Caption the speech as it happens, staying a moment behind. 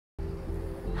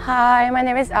Hi, my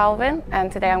name is Alvin,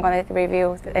 and today I'm going to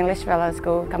review the English Villa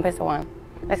School Campus 1.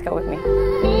 Let's go with me.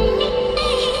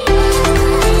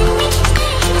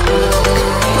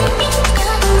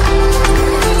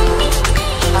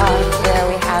 Here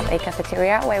we have a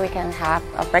cafeteria where we can have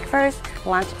a breakfast,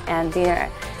 lunch, and dinner.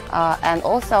 And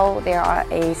also there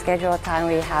are a scheduled time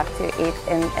we have to eat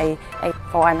in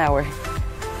for an hour.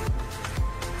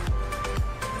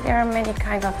 There are many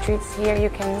kinds of treats here you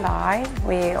can buy.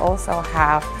 We also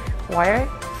have water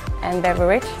and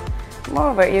beverage.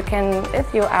 Moreover, you can,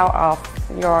 if you're out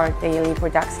of your daily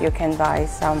products, you can buy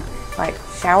some like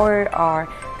shower or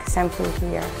shampoo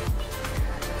here.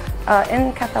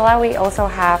 In Capella, we also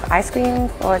have ice cream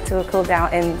to cool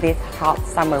down in this hot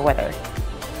summer weather.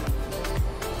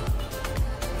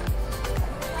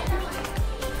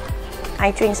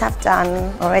 Our drinks have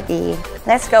done already.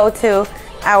 Let's go to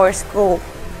our school.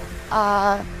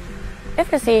 If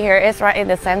you see here, it's right in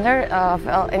the center of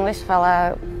English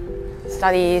Villa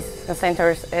Studies. The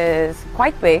center is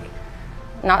quite big,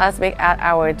 not as big as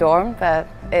our dorm, but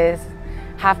is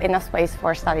have enough space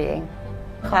for studying.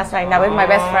 Class right now with my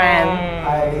best friend.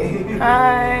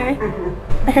 Hi.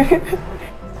 Hi.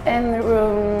 In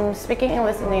room speaking and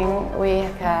listening, we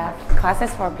have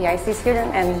classes for PIC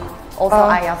student and also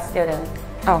IELTS student.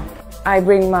 I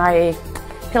bring my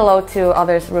pillow to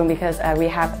others' room because we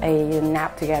have a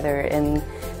nap together in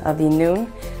the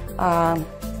noon.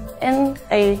 In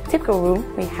a typical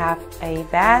room, we have a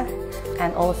bed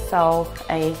and also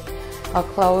a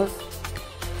clothes.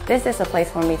 This is a place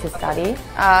for me to study.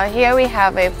 Here we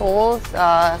have a pool,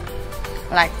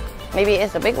 like maybe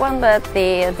it's a big one, but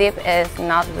the deep is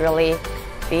not really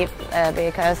deep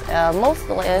because most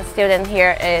student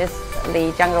here is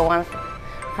the younger ones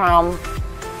from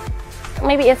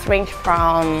maybe it's range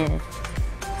from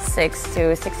 6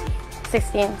 to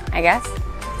 16, I guess.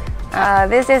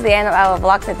 This is the end of our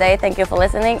vlog today. Thank you for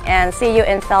listening and see you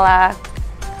in Stella.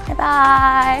 Bye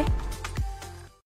bye.